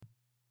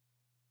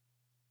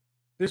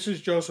This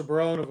is Joseph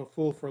Barone of A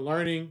Fool for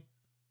Learning,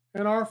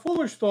 and our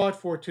foolish thought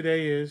for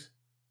today is: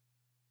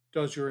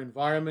 does your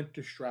environment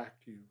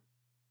distract you?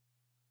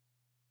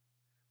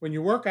 When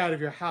you work out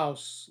of your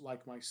house,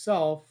 like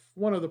myself,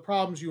 one of the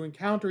problems you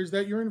encounter is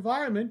that your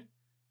environment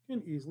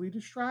can easily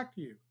distract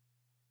you.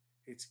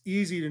 It's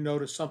easy to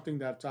notice something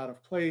that's out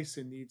of place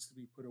and needs to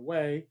be put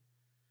away,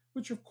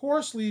 which of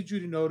course leads you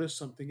to notice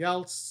something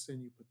else,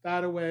 and you put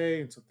that away,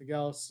 and something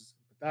else, and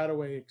put that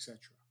away, etc.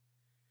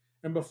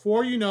 And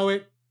before you know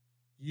it,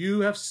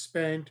 you have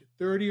spent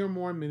 30 or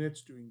more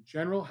minutes doing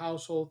general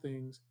household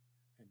things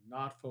and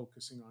not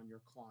focusing on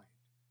your client.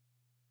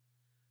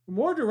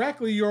 More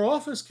directly, your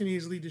office can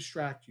easily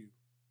distract you.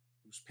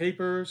 Loose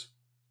papers,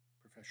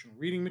 professional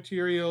reading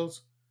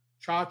materials,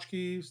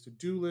 tchotchkes, to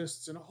do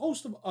lists, and a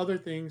host of other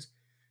things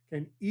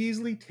can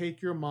easily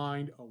take your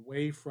mind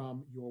away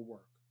from your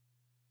work.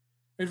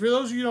 And for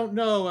those of you who don't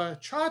know, a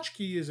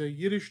tchotchke is a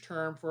Yiddish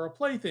term for a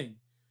plaything.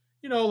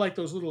 Like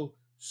those little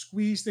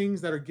squeeze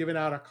things that are given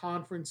out at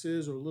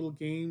conferences or little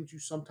games you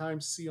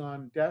sometimes see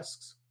on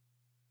desks.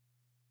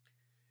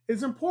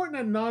 It's important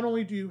that not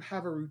only do you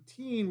have a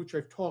routine, which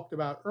I've talked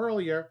about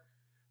earlier,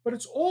 but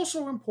it's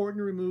also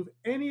important to remove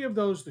any of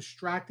those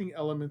distracting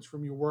elements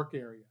from your work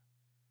area.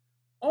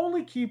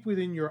 Only keep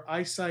within your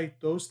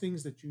eyesight those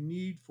things that you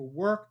need for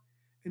work,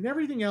 and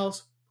everything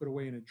else put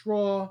away in a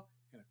drawer,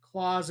 in a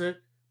closet,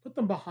 put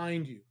them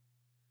behind you.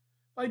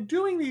 By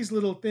doing these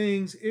little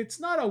things, it's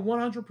not a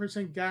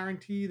 100%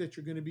 guarantee that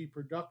you're going to be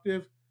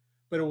productive,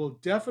 but it will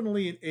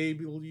definitely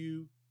enable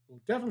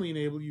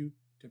you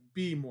to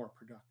be more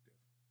productive.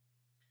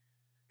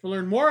 To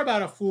learn more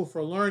about A Fool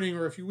for Learning,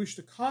 or if you wish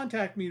to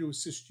contact me to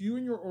assist you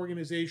and your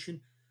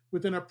organization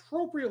with an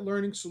appropriate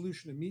learning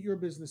solution to meet your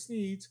business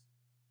needs,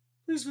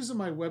 please visit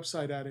my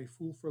website at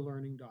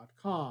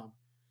afoolforlearning.com.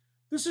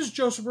 This is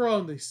Joseph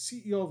Barone, the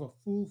CEO of A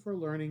Fool for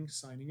Learning,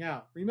 signing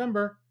out.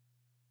 Remember,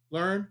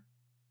 learn,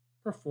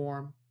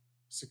 perform,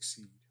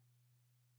 succeed.